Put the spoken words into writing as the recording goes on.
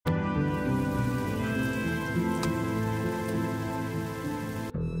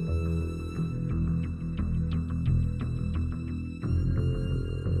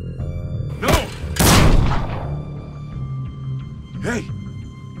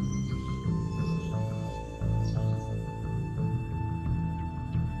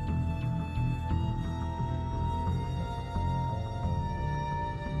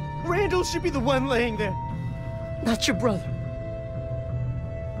Randall should be the one laying there, not your brother.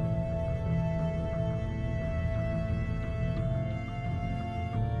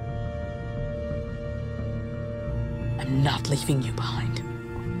 I'm not leaving you behind.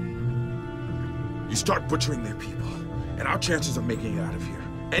 You start butchering their people, and our chances of making it out of here,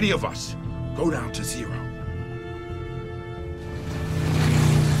 any of us, go down to 0.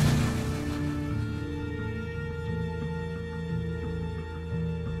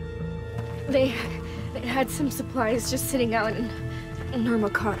 They had some supplies just sitting out, and Norma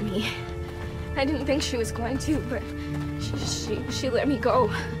caught me. I didn't think she was going to, but she let me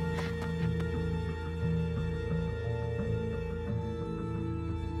go.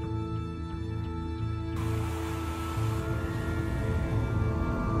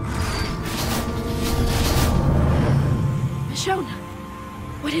 Michonne,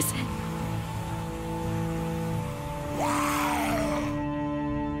 what is it?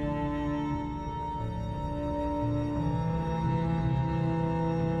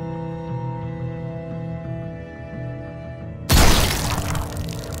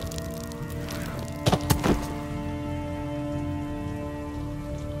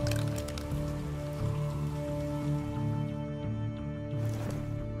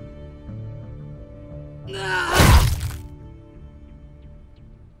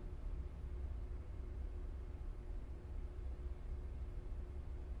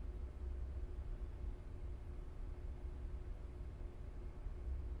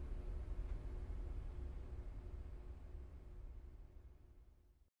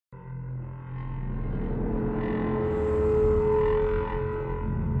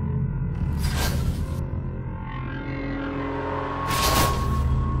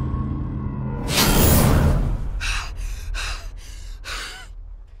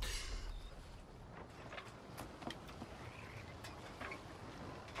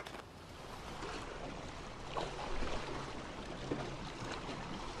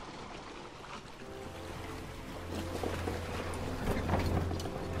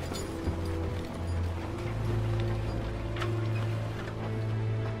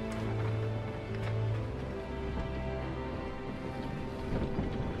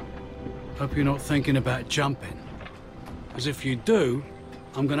 Hope you're not thinking about jumping. Because if you do,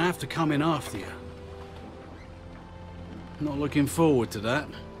 I'm gonna have to come in after you. Not looking forward to that.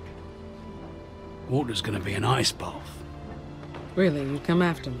 Water's gonna be an ice bath. Really, you'd come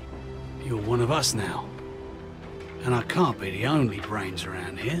after me? You're one of us now. And I can't be the only brains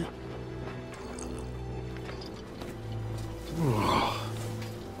around here. Oh,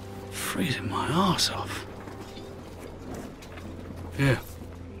 freezing my arse off. Here.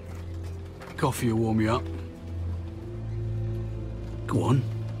 Coffee will warm you up. Go on.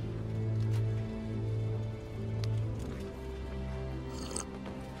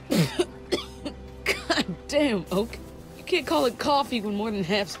 God damn, Oak. You can't call it coffee when more than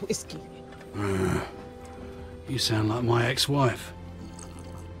half's whiskey. You sound like my ex-wife.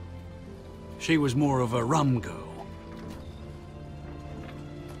 She was more of a rum girl.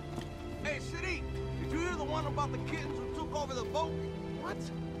 Hey, City! Did you hear the one about the kittens who took over the boat? What?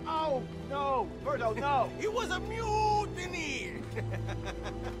 Oh, no, Birdo, no. It was a mutiny!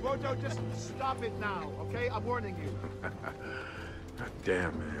 Birdo, just stop it now, okay? I'm warning you. God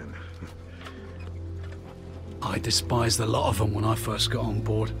damn, man. I despised the lot of them when I first got on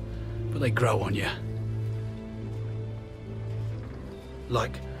board, but they grow on you.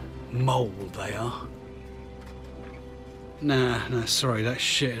 Like mold, they are. Nah, sorry, that's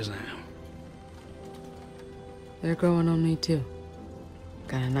shit, isn't it? They're growing on me, too.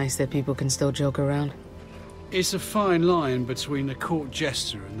 Kinda nice that people can still joke around. It's a fine line between the court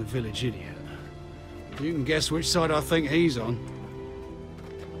jester and the village idiot. You can guess which side I think he's on.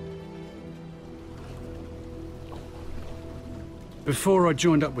 Before I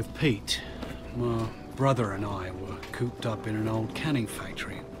joined up with Pete, my brother and I were cooped up in an old canning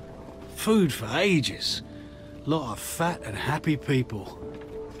factory. Food for ages. Lot of fat and happy people.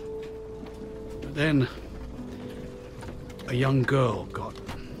 But then a young girl got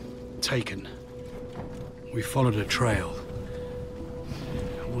taken. We followed a trail.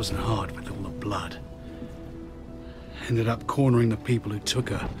 It wasn't hard with all the blood. Ended up cornering the people who took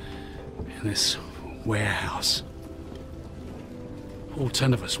her in this warehouse. All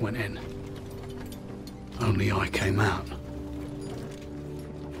 10 of us went in. Only I came out.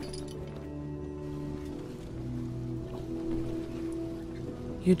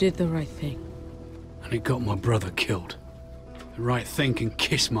 You did the right thing. And it got my brother killed. The right thing can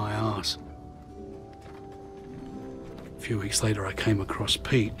kiss my ass. A few weeks later, I came across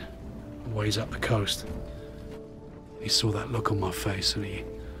Pete, a ways up the coast. He saw that look on my face and he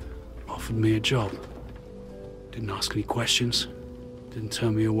Offered me a job. Didn't ask any questions. Didn't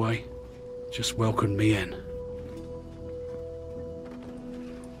turn me away. Just welcomed me in.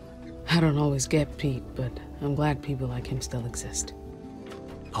 I don't always get Pete, but I'm glad people like him still exist.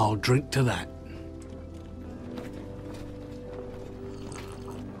 I'll drink to that.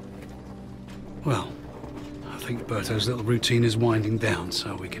 Well, I think Berto's little routine is winding down,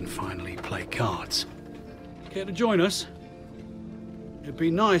 so we can finally play cards. Care to join us? It'd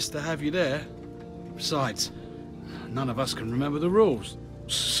be nice to have you there. Besides, none of us can remember the rules,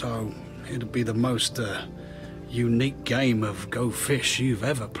 so it'd be the most, unique game of Go Fish you've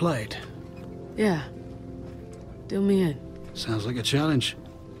ever played. Yeah. Deal me in. Sounds like a challenge.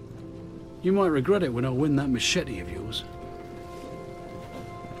 You might regret it when I win that machete of yours.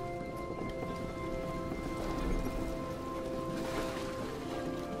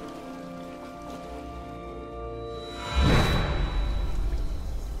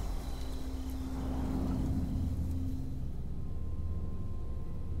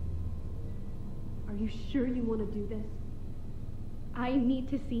 Are you sure you want to do this? I need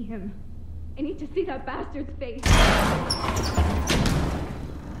to see him. I need to see that bastard's face.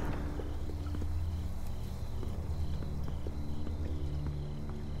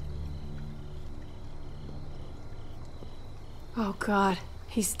 Oh God,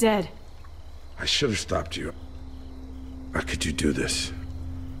 he's dead. I should have stopped you. How could you do this?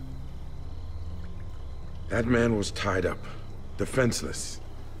 That man was tied up, defenseless.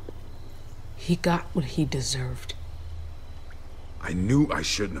 He got what he deserved. I knew I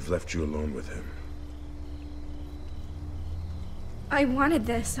shouldn't have left you alone with him. I wanted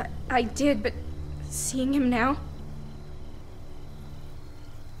this. I did, but seeing him now...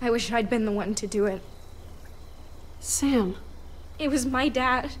 I wish I'd been the one to do it. Sam. It was my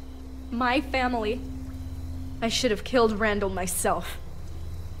dad. My family. I should have killed Randall myself.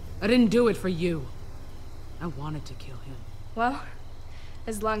 I didn't do it for you. I wanted to kill him. Well,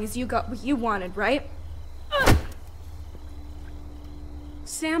 as long as you got what you wanted, right?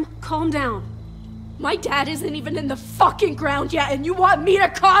 Sam, calm down. My dad isn't even in the fucking ground yet, and you want me to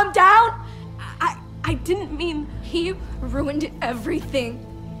calm down? I didn't mean... He ruined everything.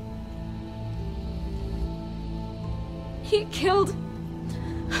 He killed...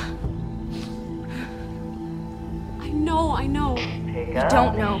 I know. You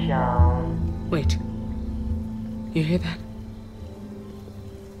don't know. Wait. You hear that?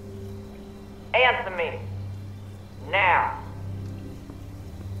 Answer me. Now.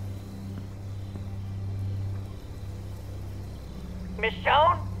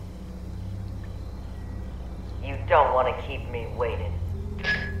 Michonne? You don't want to keep me waiting.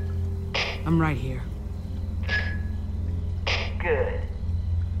 I'm right here. Good.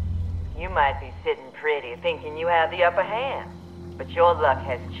 You might be sitting pretty thinking you have the upper hand, but your luck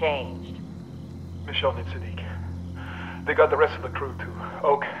has changed. Michonne and Sadiq. They got the rest of the crew too.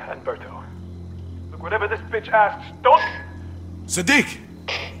 Oak and Berto. Look, whatever this bitch asks, don't... Sadiq!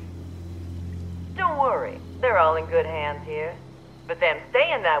 Don't worry. They're all in good hands here. But them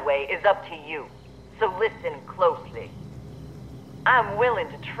staying that way is up to you. So listen closely. I'm willing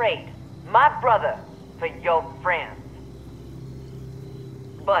to trade my brother for your friends.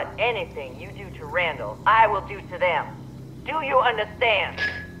 But anything you do to Randall, I will do to them. Do you understand?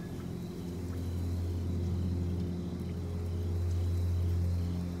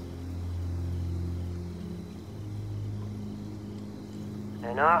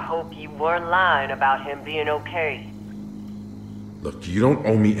 And I hope you weren't lying about him being okay. Look, you don't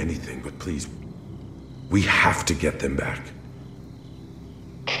owe me anything, but please, we have to get them back.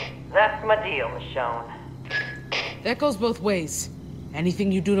 That's my deal, Michonne. That goes both ways.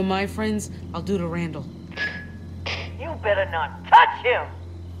 Anything you do to my friends, I'll do to Randall. You better not touch him!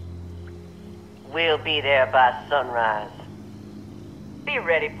 We'll be there by sunrise. Be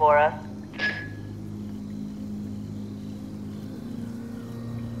ready for us.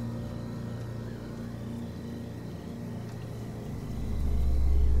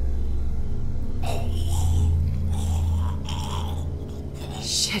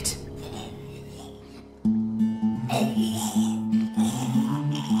 Shit.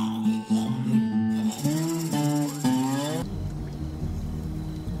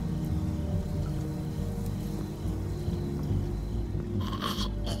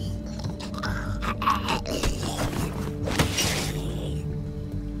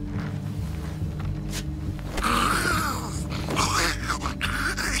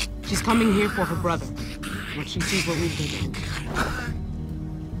 She's coming here for her brother. When she sees what we've been doing.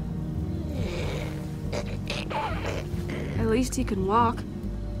 At least he can walk,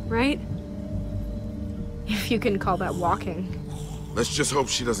 right? If you can call that walking. Let's just hope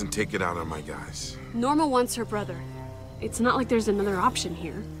she doesn't take it out on my guys. Norma wants her brother. It's not like there's another option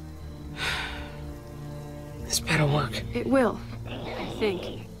here. This better work. It will, I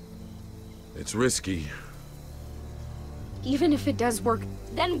think. It's risky. Even if it does work,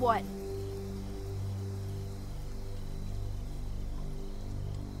 then what?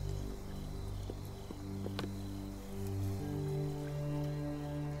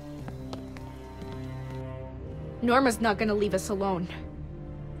 Norma's not gonna leave us alone.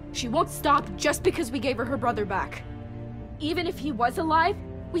 She won't stop just because we gave her brother back. Even if he was alive,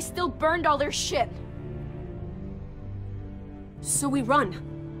 we still burned all their shit. So we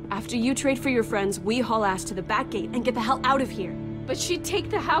run. After you trade for your friends, we haul ass to the back gate and get the hell out of here. But she'd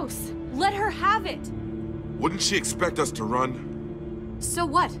take the house. Let her have it! Wouldn't she expect us to run? So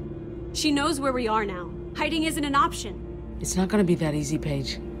what? She knows where we are now. Hiding isn't an option. It's not gonna be that easy,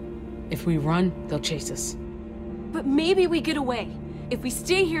 Paige. If we run, they'll chase us. But maybe we get away. If we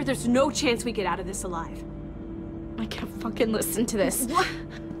stay here, there's no chance we get out of this alive. I can't fucking listen to this. What?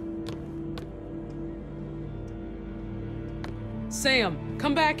 Sam,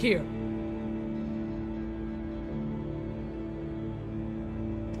 come back here.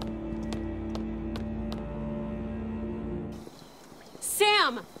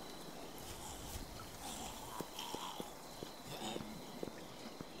 Sam!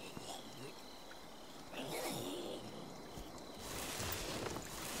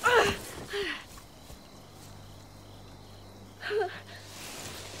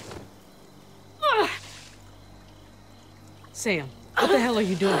 Sam, what the hell are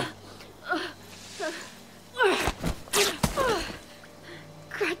you doing?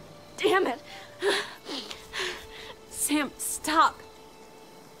 God damn it. Sam, stop.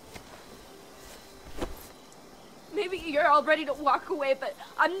 Maybe you're all ready to walk away, but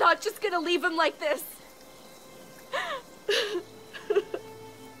I'm not just gonna leave him like this.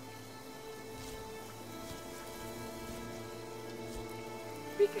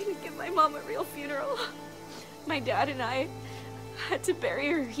 We couldn't give my mom a real funeral. My dad and I had to bury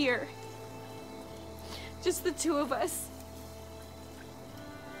her here. Just the two of us.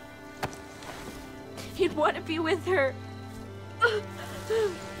 He'd want to be with her.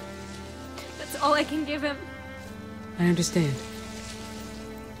 That's all I can give him. I understand.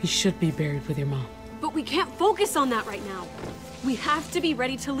 You should be buried with your mom. But we can't focus on that right now. We have to be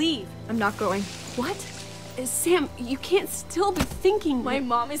ready to leave. I'm not going. What? Sam, you can't still be thinking. My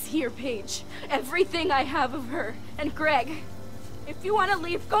mom is here, Paige. Everything I have of her. And Greg. If you want to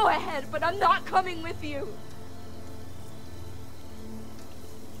leave, go ahead, but I'm not coming with you.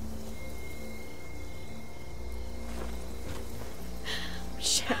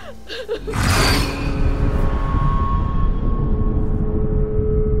 Shit.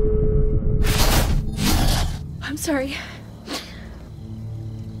 I'm sorry.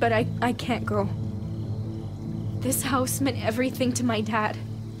 But I can't go. This house meant everything to my dad.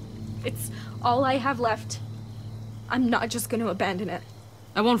 It's all I have left. I'm not just gonna abandon it.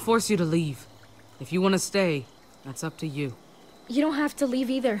 I won't force you to leave. If you want to stay, that's up to you. You don't have to leave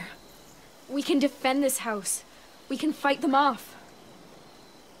either. We can defend this house. We can fight them off.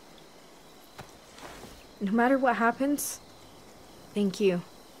 No matter what happens, thank you.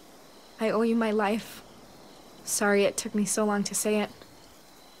 I owe you my life. Sorry it took me so long to say it.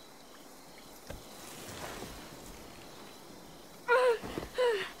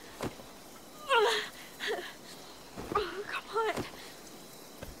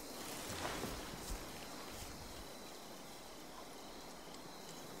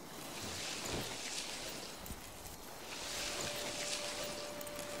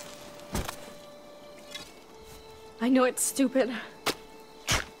 I know it's stupid,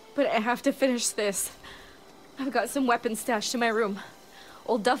 but I have to finish this. I've got some weapons stashed in my room.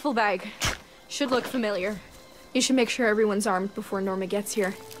 Old duffel bag. Should look familiar. You should make sure everyone's armed before Norma gets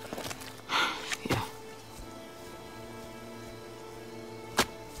here. Yeah.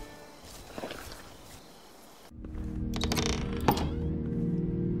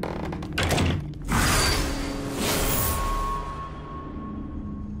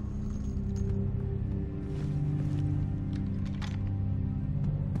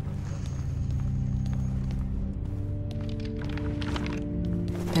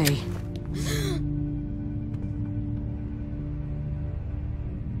 Hey.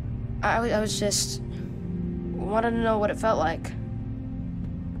 I was just... wanted to know what it felt like.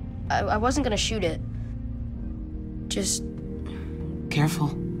 I wasn't gonna shoot it. Just... Careful.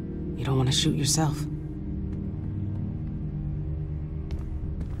 You don't want to shoot yourself.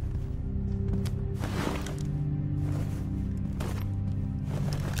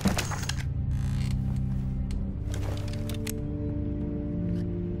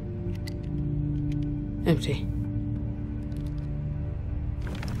 Empty.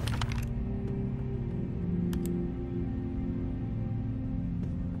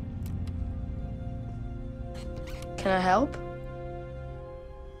 Can I help?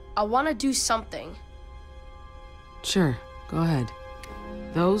 I want to do something. Sure, go ahead.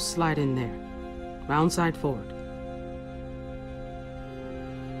 Those slide in there. Round side forward.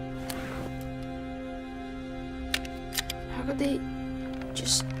 How could they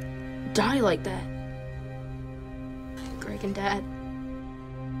just die like that? Greg and Dad.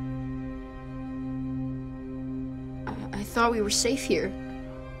 I thought we were safe here.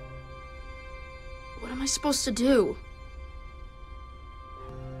 What am I supposed to do?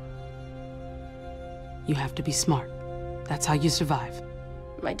 You have to be smart. That's how you survive.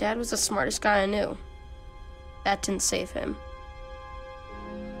 My dad was the smartest guy I knew. That didn't save him.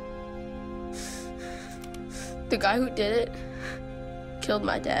 The guy who did it killed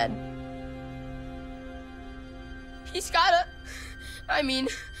my dad. He's gotta... I mean...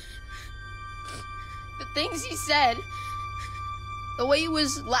 the things he said... the way he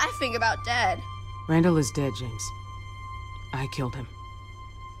was laughing about Dad. Randall is dead, James. I killed him.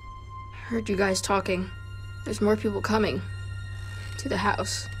 I heard you guys talking. There's more people coming. To the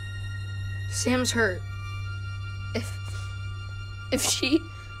house. Sam's hurt. If she...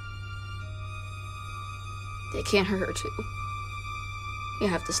 They can't hurt her too. You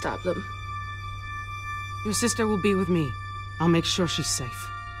have to stop them. Your sister will be with me. I'll make sure she's safe.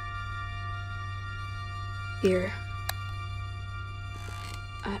 Here.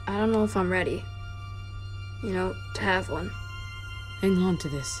 I don't know if I'm ready. You know, to have one. Hang on to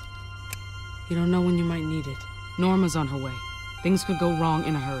this. You don't know when you might need it. Norma's on her way. Things could go wrong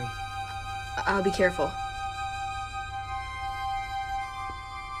in a hurry. I'll be careful.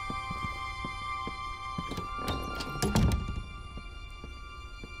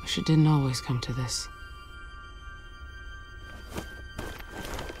 Wish it didn't always come to this.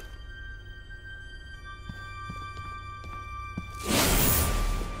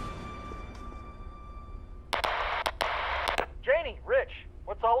 Janie, Rich,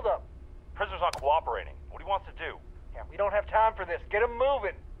 what's the holdup? Prisoner's not cooperating. What do he wants to do? Yeah, we don't have time for this. Get him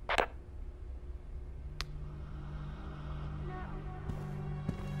moving.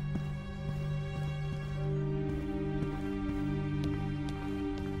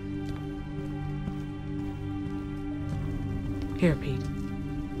 Here, Pete.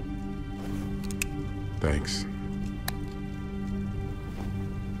 Thanks.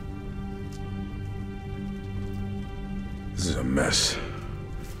 This is a mess.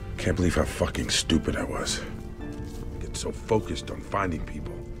 Can't believe how fucking stupid I was. Get so focused on finding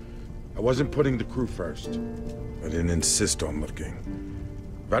people. I wasn't putting the crew first. I didn't insist on looking.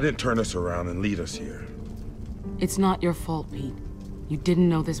 If I didn't turn us around and lead us here. It's not your fault, Pete. You didn't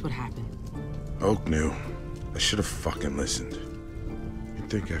know this would happen. Oak knew. I should have fucking listened. You'd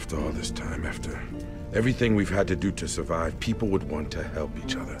think after all this time, after everything we've had to do to survive, people would want to help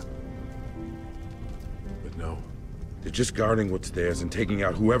each other. But no. They're just guarding what's theirs and taking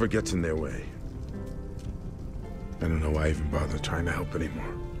out whoever gets in their way. I don't know why I even bother trying to help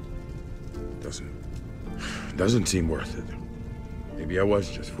anymore. Doesn't seem worth it. Maybe I was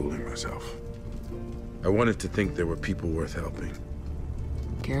just fooling myself. I wanted to think there were people worth helping.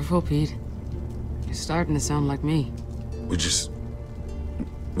 Careful, Pete. You're starting to sound like me.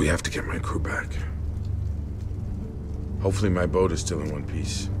 We have to get my crew back. Hopefully my boat is still in one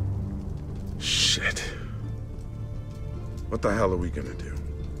piece. Shit. What the hell are we gonna do?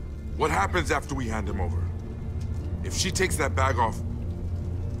 What happens after we hand him over? If she takes that bag off,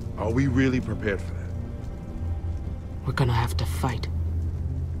 are we really prepared for that? We're gonna have to fight.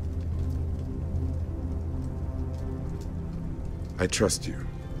 I trust you.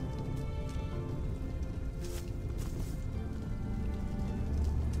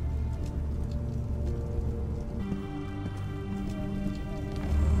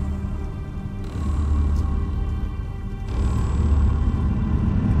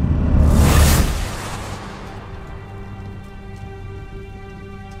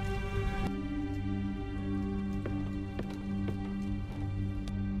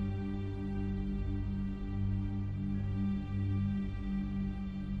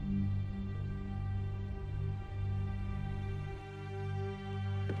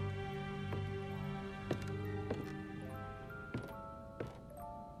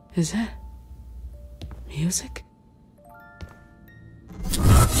 Is that music?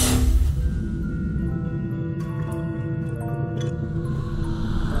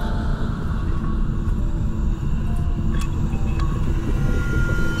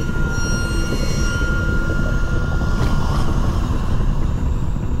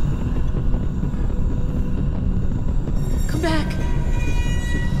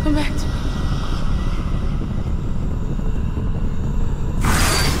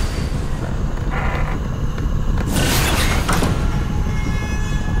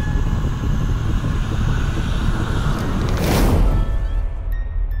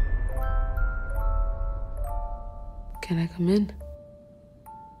 Can I come in?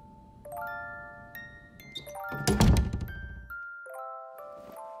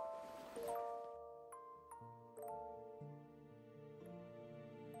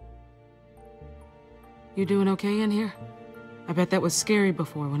 You doing okay in here? I bet that was scary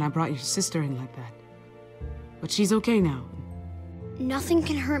before when I brought your sister in like that. But she's okay now. Nothing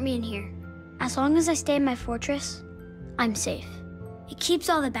can hurt me in here. As long as I stay in my fortress, I'm safe. It keeps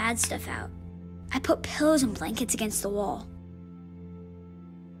all the bad stuff out. I put pillows and blankets against the wall.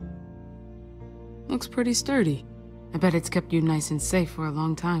 Looks pretty sturdy. I bet it's kept you nice and safe for a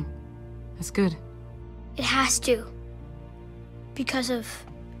long time. That's good. It has to. Because of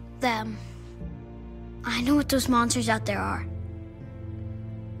them. I know what those monsters out there are.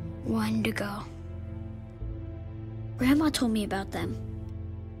 Wendigo. Grandma told me about them.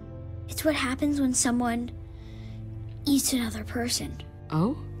 It's what happens when someone eats another person.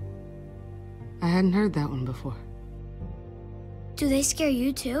 Oh? I hadn't heard that one before. Do they scare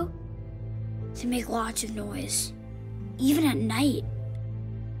you too? They make lots of noise. Even at night.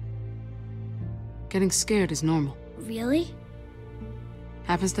 Getting scared is normal. Really?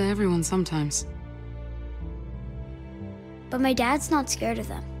 Happens to everyone sometimes. But my dad's not scared of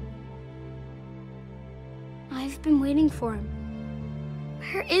them. I've been waiting for him.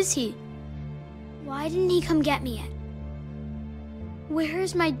 Where is he? Why didn't he come get me yet?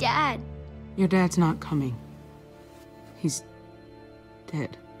 Where's my dad? Your dad's not coming. He's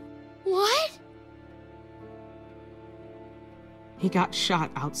dead. What? He got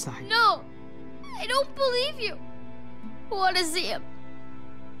shot outside. No! I don't believe you. I want to see him.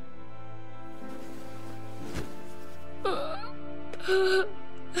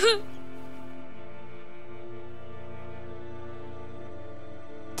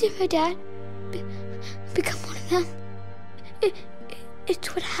 Did my dad become one of them?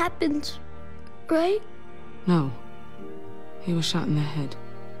 It's what happens, right? No. He was shot in the head.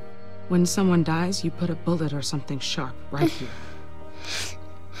 When someone dies, you put a bullet or something sharp right here.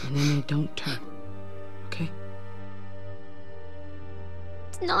 And then they don't turn. Okay?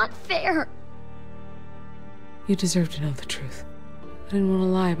 It's not fair. You deserve to know the truth. I didn't want to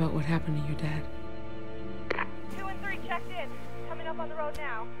lie about what happened to your dad. 2 and 3 checked in. Coming up on the road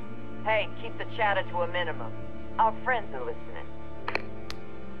now. Hey, keep the chatter to a minimum. Our friends are listening.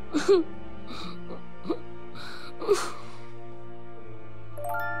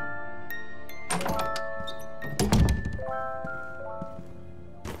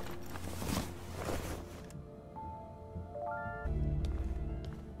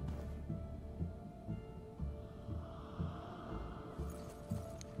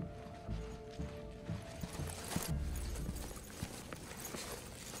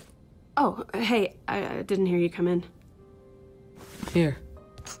 Oh, hey, I didn't hear you come in. Here.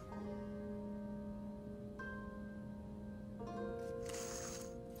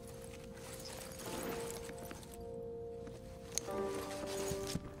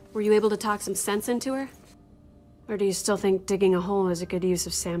 Were you able to talk some sense into her? Or do you still think digging a hole is a good use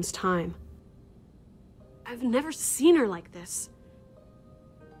of Sam's time? I've never seen her like this.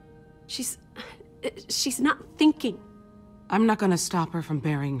 She's not thinking. I'm not gonna stop her from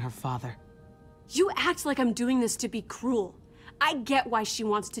burying her father. You act like I'm doing this to be cruel. I get why she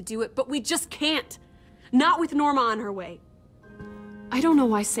wants to do it, but we just can't. Not with Norma on her way. I don't know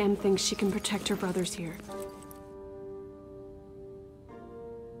why Sam thinks she can protect her brothers here.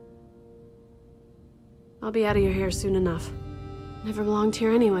 I'll be out of your hair soon enough. Never belonged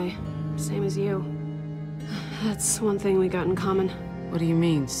here anyway, same as you. That's one thing we got in common. What do you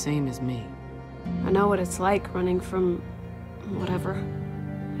mean, same as me? I know what it's like running from whatever.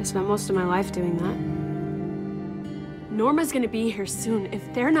 I spent most of my life doing that. Norma's gonna be here soon.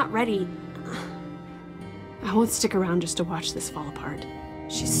 If they're not ready, I won't stick around just to watch this fall apart.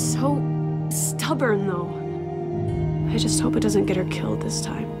 She's so stubborn, though. I just hope it doesn't get her killed this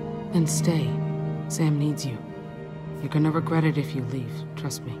time. Then stay. Sam needs you. You're gonna regret it if you leave,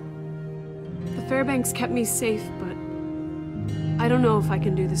 trust me. The Fairbanks kept me safe, but I don't know if I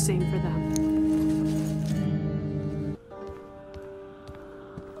can do the same for them.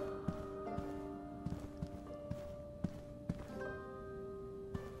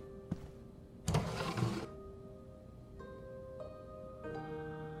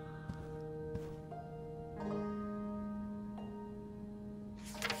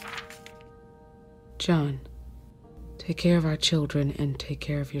 John, take care of our children and take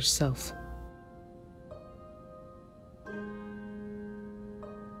care of yourself.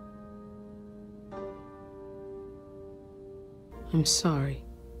 I'm sorry.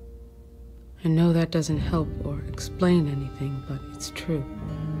 I know that doesn't help or explain anything, but it's true.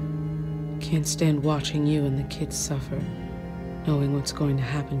 can't stand watching you and the kids suffer, knowing what's going to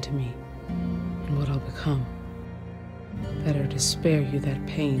happen to me and what I'll become. Better to spare you that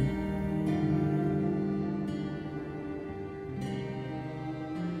pain.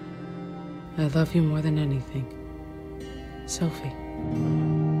 I love you more than anything. Sophie.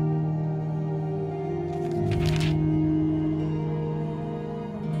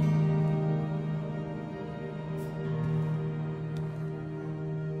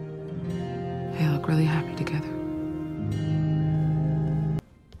 They look really happy together.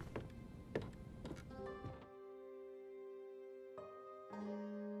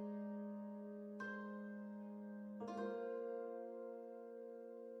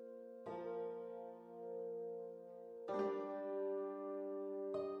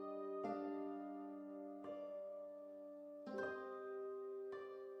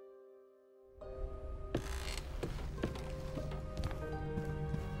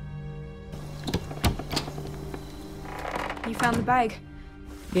 You found the bag?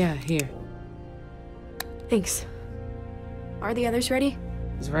 Yeah, here. Thanks. Are the others ready?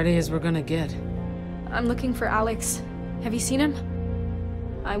 As ready as we're gonna get. I'm looking for Alex. Have you seen him?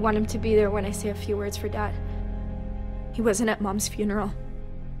 I want him to be there when I say a few words for Dad. He wasn't at Mom's funeral.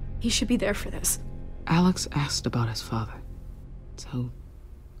 He should be there for this. Alex asked about his father. So,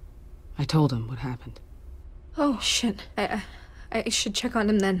 I told him what happened. Oh, shit. I should check on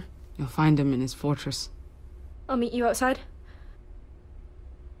him then. You'll find him in his fortress. I'll meet you outside.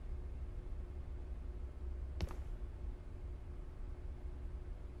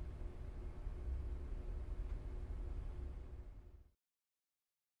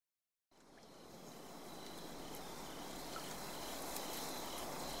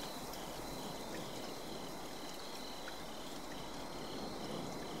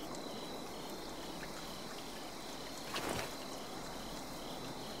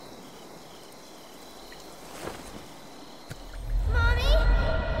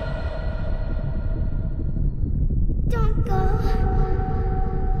 Don't go.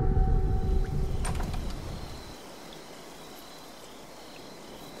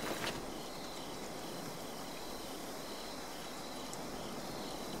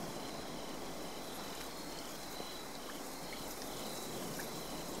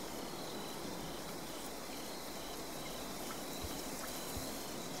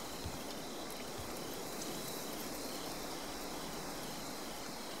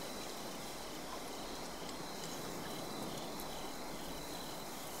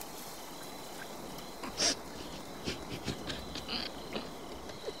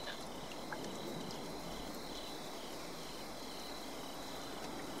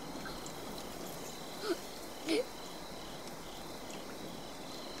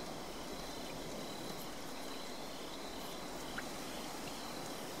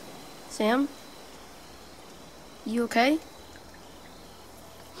 Sam? You okay?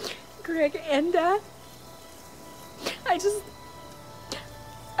 Greg and Dad? I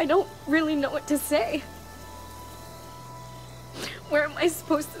don't really know what to say. Where am I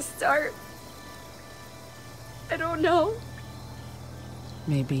supposed to start? I don't know.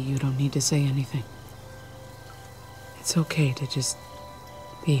 Maybe you don't need to say anything. It's okay to just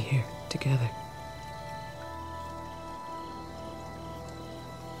be here together.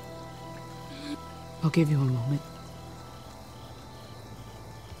 I'll give you a moment.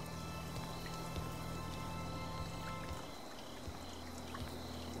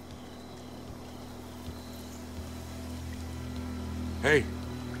 Hey,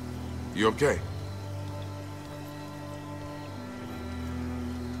 you okay?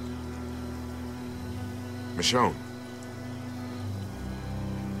 Michonne.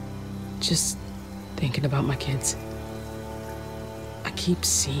 Just thinking about my kids. I keep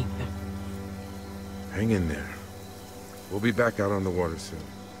seeing them. Hang in there. We'll be back out on the water soon.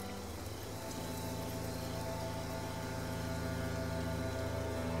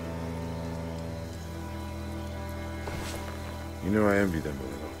 You know, I envy them a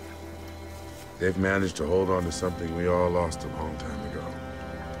little. They've managed to hold on to something we all lost a long time ago.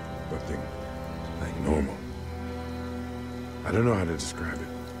 Nothing like normal. I don't know how to describe it.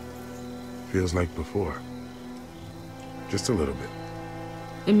 Feels like before. Just a little bit.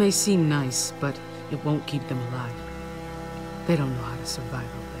 It may seem nice, but it won't keep them alive. They don't know how to survive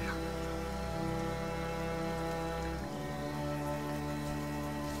over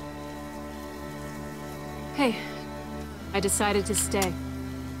there. Hey, I decided to stay.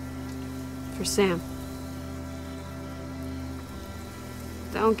 For Sam.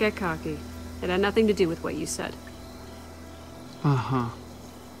 Don't get cocky. It had nothing to do with what you said. Uh-huh.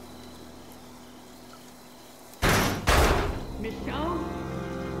 Michonne?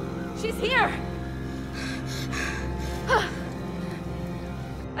 She's here!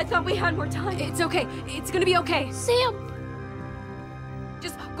 I thought we had more time. It's okay. It's gonna be okay. Sam!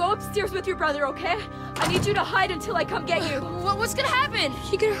 Just go upstairs with your brother, okay? I need you to hide until I come get you. What's gonna happen?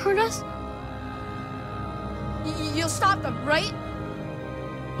 He gonna hurt us? You'll stop them, right?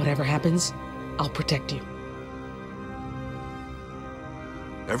 Whatever happens, I'll protect you.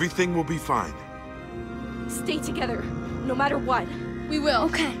 Everything will be fine. Stay together, no matter what. We will.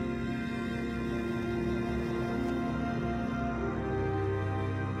 Okay.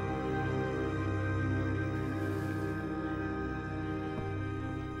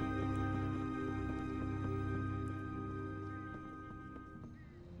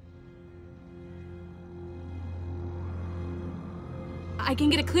 I can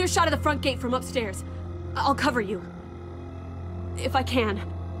get a clear shot of the front gate from upstairs. I'll cover you. If I can.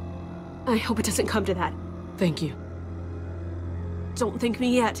 I hope it doesn't come to that. Thank you. Don't thank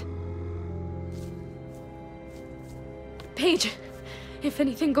me yet. Paige, if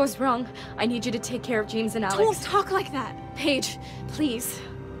anything goes wrong, I need you to take care of James and Alex. Don't talk like that. Paige, please.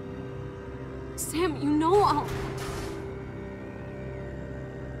 Sam, you know I'll...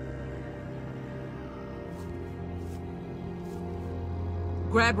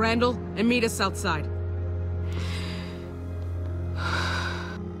 Grab Randall and meet us outside.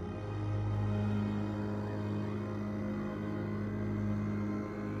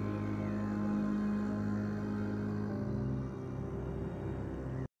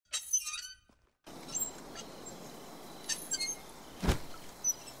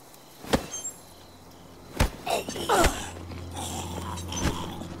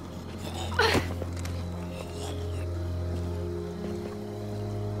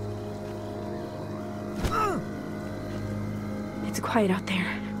 It's quiet out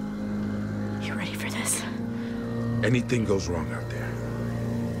there. You ready for this? Anything goes wrong out there,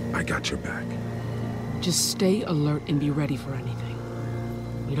 I got your back. Just stay alert and be ready for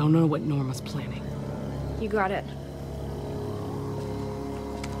anything. We don't know what Norma's planning. You got it.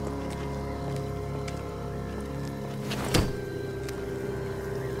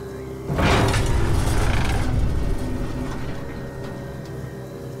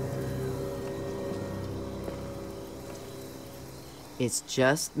 It's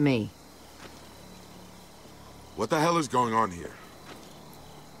just me. What the hell is going on here?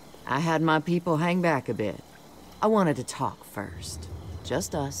 I had my people hang back a bit. I wanted to talk first.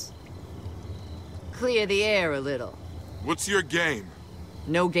 Just us. Clear the air a little. What's your game?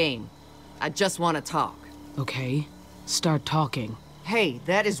 No game. I just want to talk. Okay, start talking. Hey,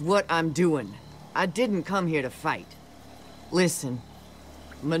 that is what I'm doing. I didn't come here to fight. Listen,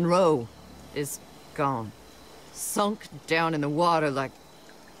 Monroe is gone. Sunk down in the water like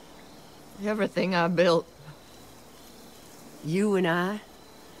everything I built. You and I,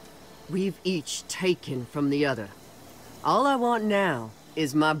 we've each taken from the other. All I want now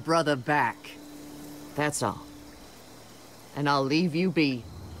is my brother back. That's all. And I'll leave you be.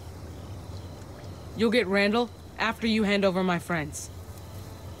 You'll get Randall after you hand over my friends.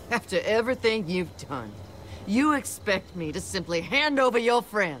 After everything you've done, you expect me to simply hand over your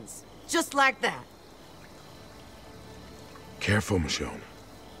friends, just like that. Careful, Michonne.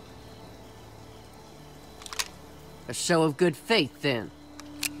 A show of good faith, then.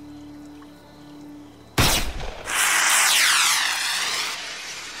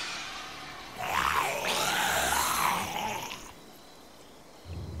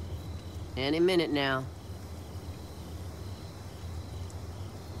 Any minute now.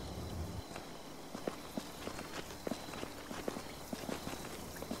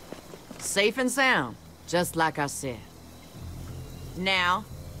 Safe and sound, just like I said. Now,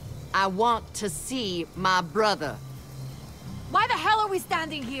 I want to see my brother. Why the hell are we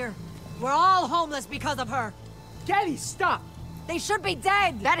standing here? We're all homeless because of her. Daddy, stop! They should be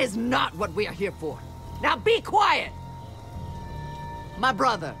dead! That is not what we are here for. Now be quiet! My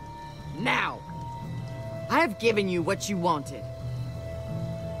brother, now. I have given you what you wanted.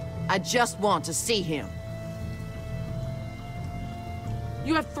 I just want to see him.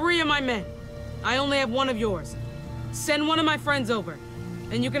 You have 3 of my men. I only have 1 of yours. Send 1 of my friends over,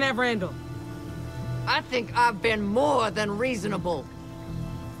 and you can have Randall. I think I've been more than reasonable.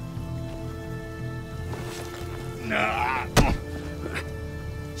 Nah.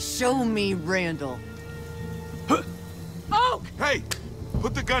 Show me Randall. Oak! Hey!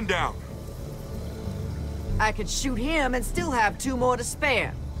 Put the gun down! I could shoot him and still have 2 more to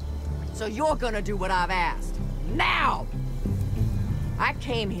spare. So you're gonna do what I've asked. Now! I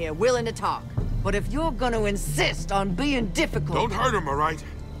came here willing to talk, but if you're gonna insist on being difficult... Don't hurt him, all right?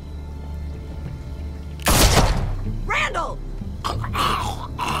 Randall!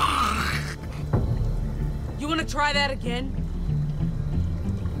 try that again?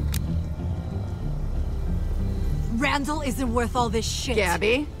 Randall isn't worth all this shit.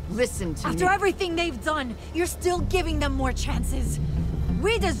 Gabby, listen to me. After everything they've done, you're still giving them more chances.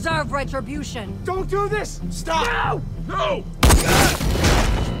 We deserve retribution. Don't do this! Stop! No!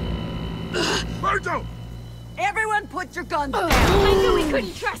 Berto! Everyone put your guns down. I knew we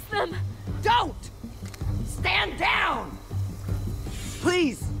couldn't trust them. Don't! Stand down!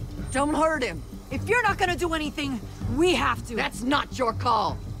 Please, don't hurt him. If you're not gonna do anything, we have to. That's not your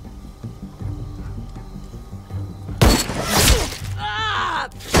call.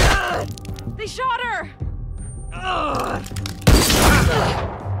 They shot her!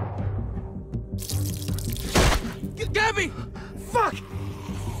 Gabby! Fuck!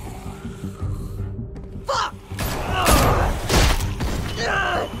 Fuck!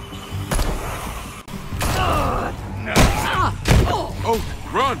 Oh,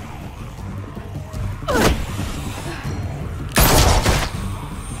 run!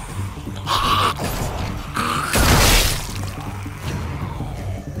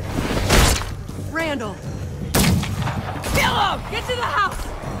 Randall! Kill him! Get to the house!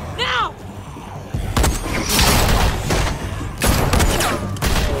 Now!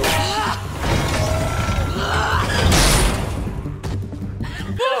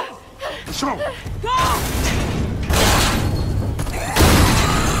 Show! Go!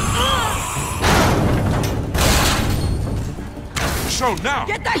 Show now!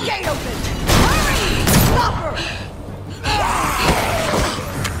 Get that gate open! Hurry! Stop her!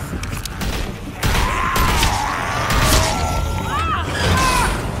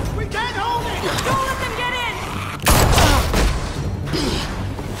 We can't hold it! Don't let them get in!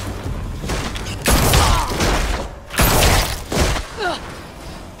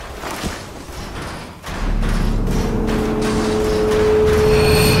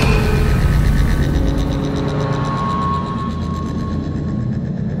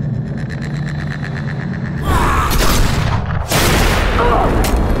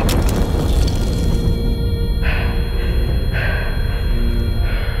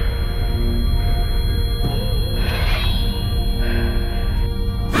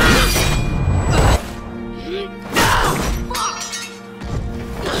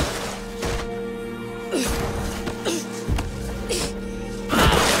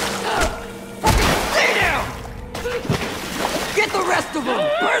 Get the rest of them!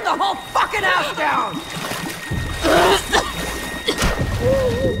 Burn the whole fucking house down!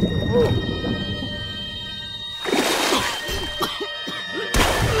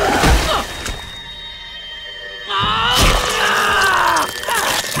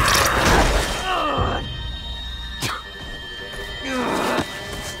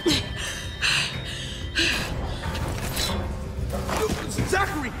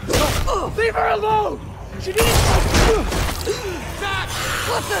 Zachary! Leave her alone! She needs... Zach!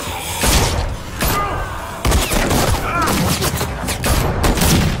 Listen!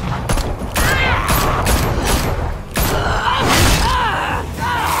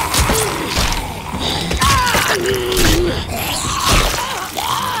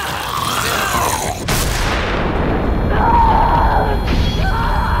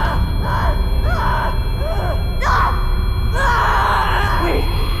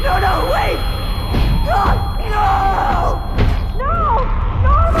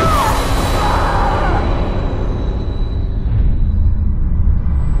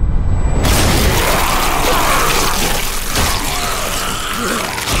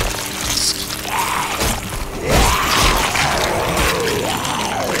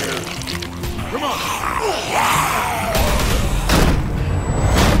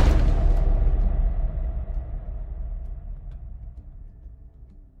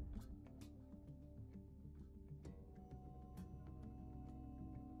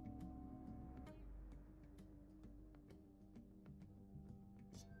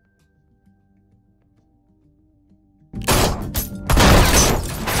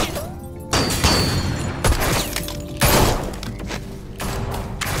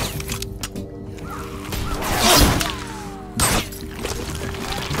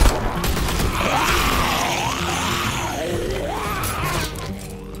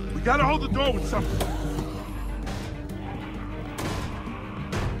 We gotta hold the door with something.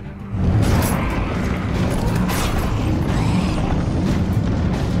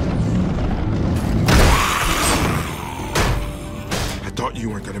 I thought you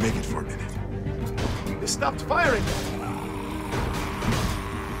weren't gonna make it for a minute. They stopped firing.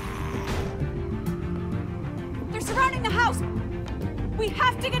 They're surrounding the house! We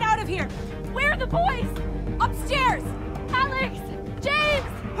have to get out of here! Where are the boys? Upstairs! Alex! James!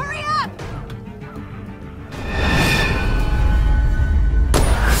 Hurry up!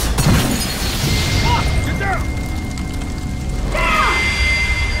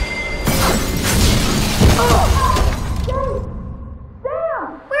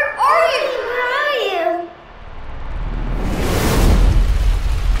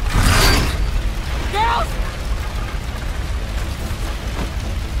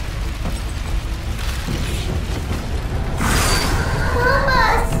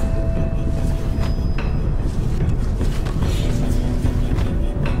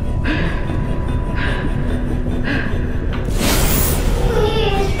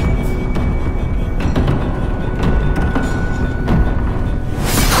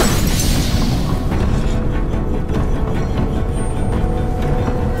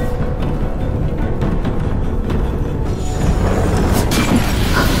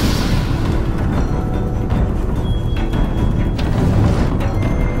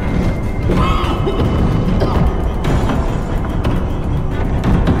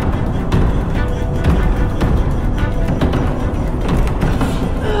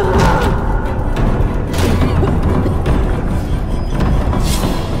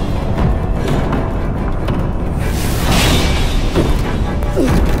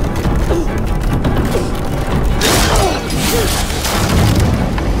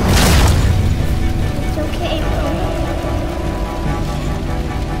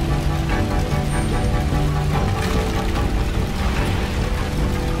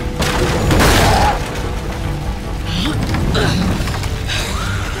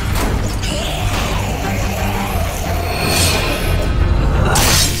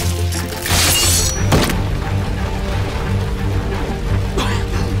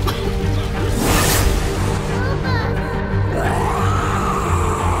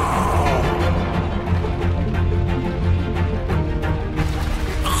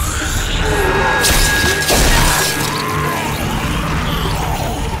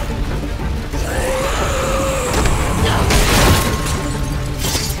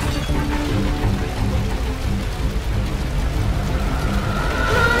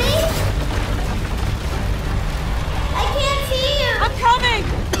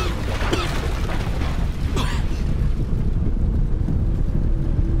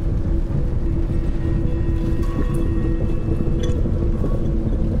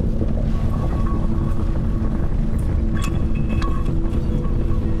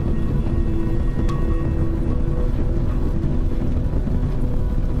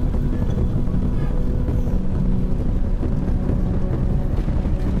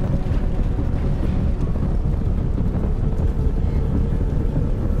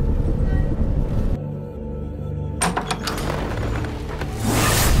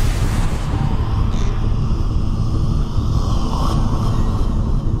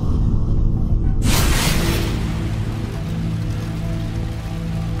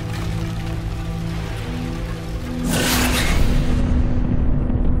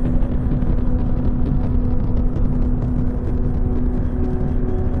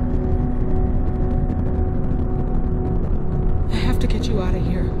 you out of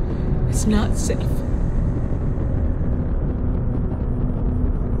here. It's not safe.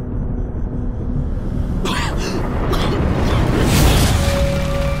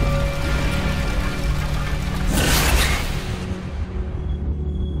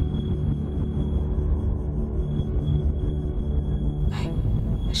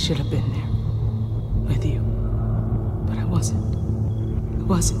 I should have been there. With you. But I wasn't. I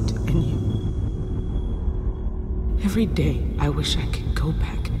wasn't in you. Every day, I wish I could go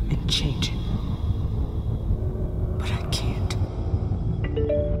back and change it. But I can't.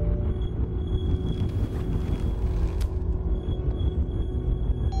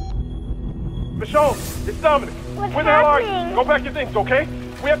 Michonne, it's Dominic. What's Where the hell are happening? you? Go pack your things, okay?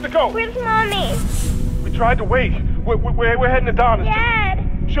 We have to go. Where's Mommy? We tried to wait. We're heading to Donna's. Dad!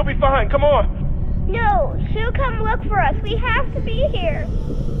 She'll be fine. Come on. No, she'll come look for us. We have to be here.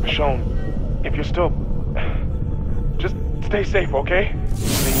 Michonne, if you're still... Just stay safe, okay?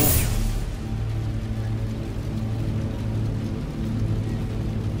 They need you.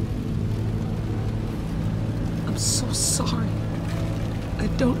 I'm so sorry. I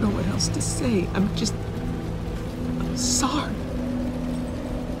don't know what else to say. I'm sorry.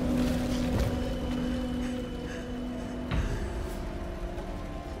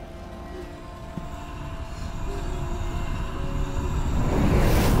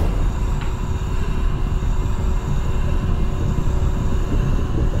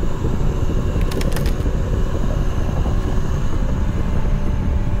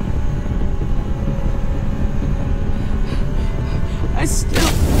 I still...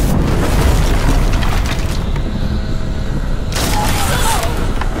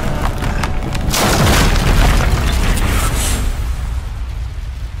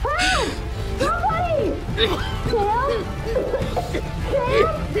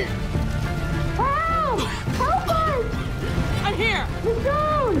 I'm here!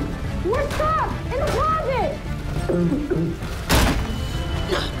 Michonne! We're stuck! In the closet!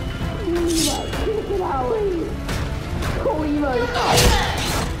 Get out! Go, Eva!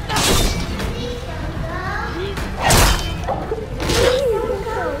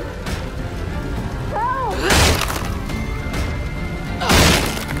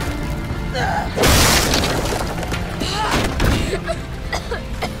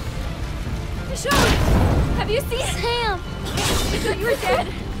 Michonne! Have you seen Sam? I thought you were dead.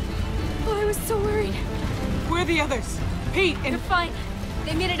 Oh, I was so worried. Where are the others? Pete and... They're fine.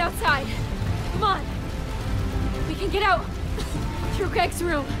 They made it outside. Come on. We can get out. Through Greg's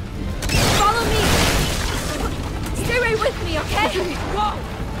room. Follow me. Stay right with me, okay? Go!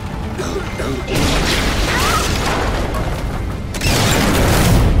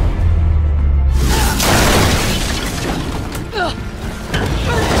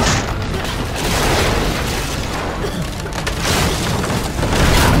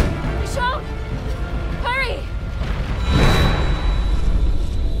 Michonne! Hurry!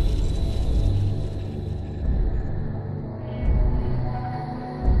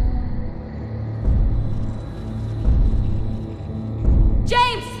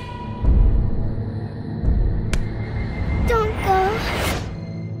 James! Don't go.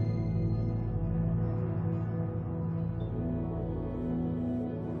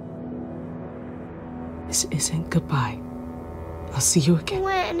 This isn't goodbye. I'll see you again.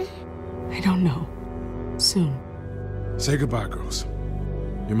 When? I don't know. Soon. Say goodbye, girls.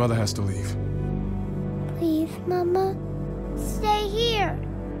 Your mother has to leave. Please, Mama. Stay here.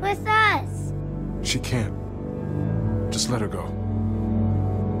 With us. She can't. Just let her go.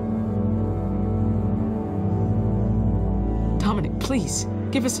 Dominic, please.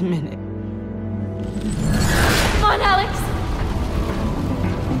 Give us a minute. Come on, Alex!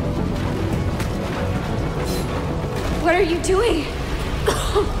 What are you doing?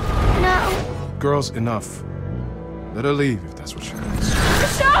 No. Girls, enough. Let her leave if that's what she wants.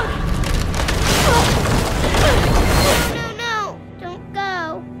 Michonne! No. Don't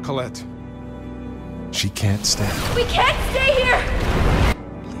go. Colette. She can't stay. We can't stay here!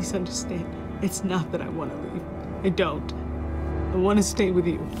 Please understand. It's not that I want to leave. I don't. I want to stay with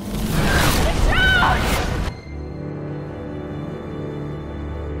you. Michonne!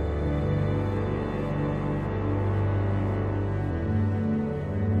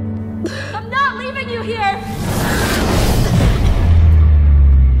 I'm not leaving you here!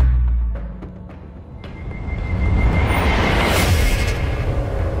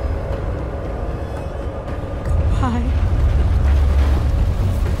 Goodbye.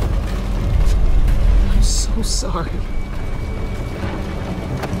 I'm so sorry.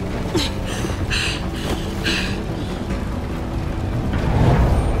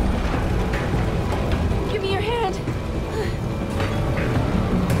 Give me your hand.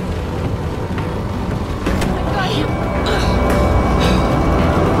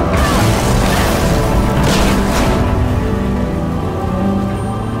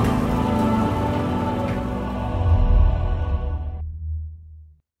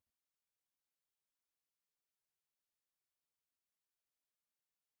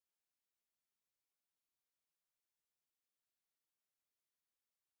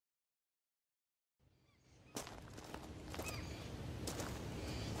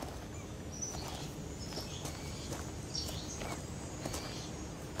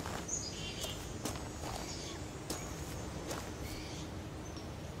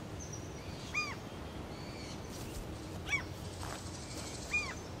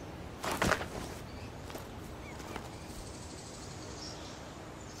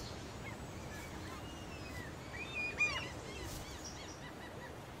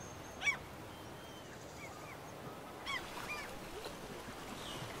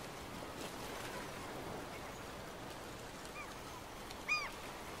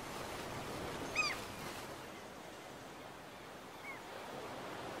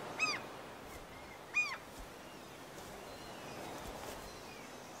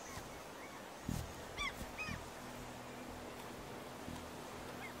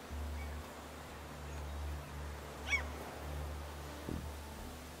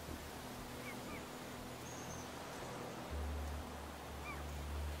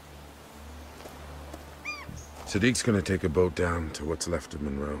 Sadiq's gonna take a boat down to what's left of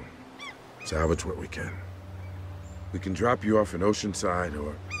Monroe. Salvage what we can. We can drop you off in Oceanside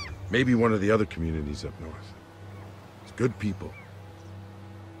or maybe one of the other communities up north. It's good people.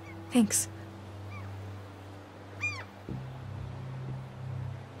 Thanks.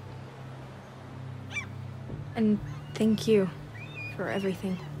 And thank you for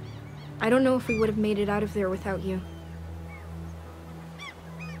everything. I don't know if we would have made it out of there without you.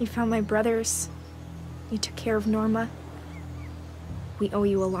 You found my brothers. You took care of Norma. We owe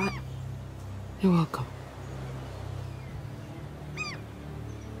you a lot. You're welcome.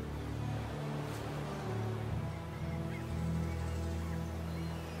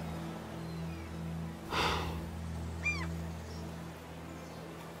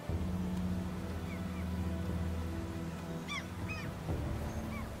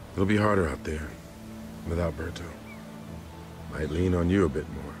 It'll be harder out there without Berto. Might lean on you a bit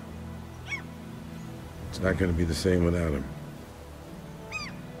more. It's not gonna be the same without him.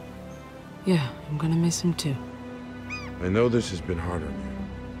 Yeah, I'm gonna miss him too. I know this has been hard on you,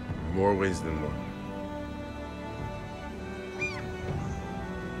 in more ways than one.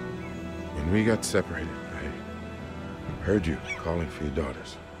 When we got separated, I heard you calling for your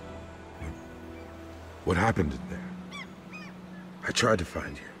daughters. What happened in there? I tried to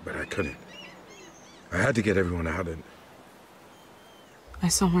find you, but I couldn't. I had to get everyone out and... I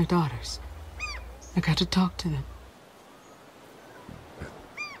saw my daughters. I got to talk to them.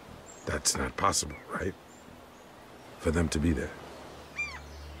 That's not possible, right? For them to be there.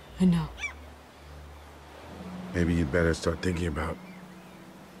 I know. Maybe you'd better start thinking about,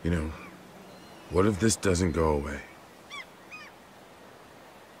 you know, what if this doesn't go away?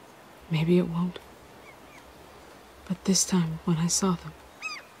 Maybe it won't. But this time, when I saw them,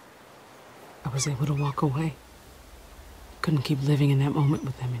 I was able to walk away. Couldn't keep living in that moment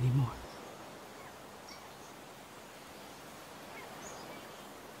with them anymore.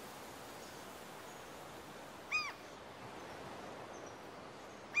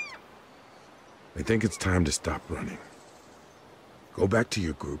 I think it's time to stop running. Go back to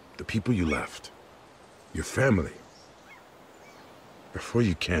your group, the people you left, your family, before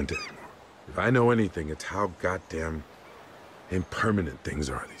you can't anymore. If I know anything, it's how goddamn impermanent things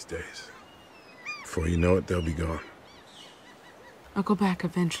are these days. Before you know it, they'll be gone. I'll go back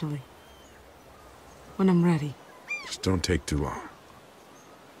eventually. When I'm ready. Just don't take too long.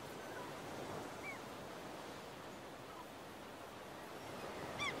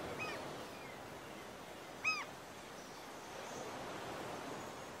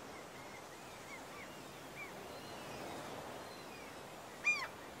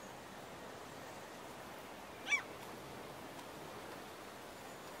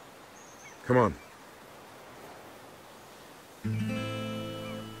 Come on.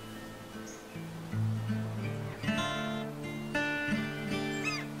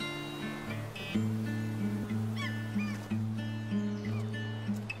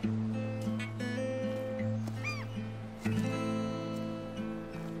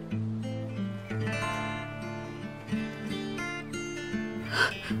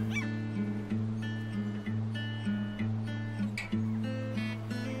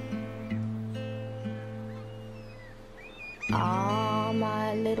 Ah,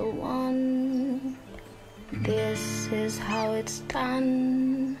 my little one, this is how it's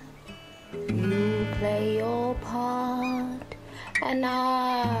done. You play your part, and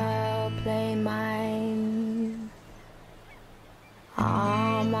I'll play mine.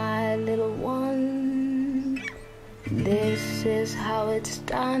 Ah, my little one, this is how it's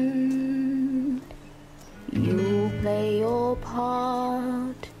done. You play your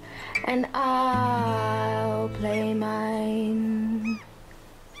part, and I'll play mine.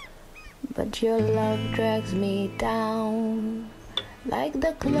 But your love drags me down, like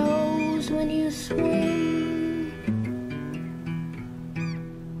the clothes when you swim.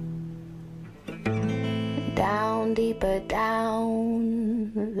 Down, deeper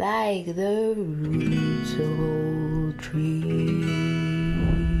down, like the roots of old trees.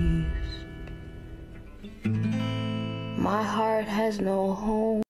 My heart has no home.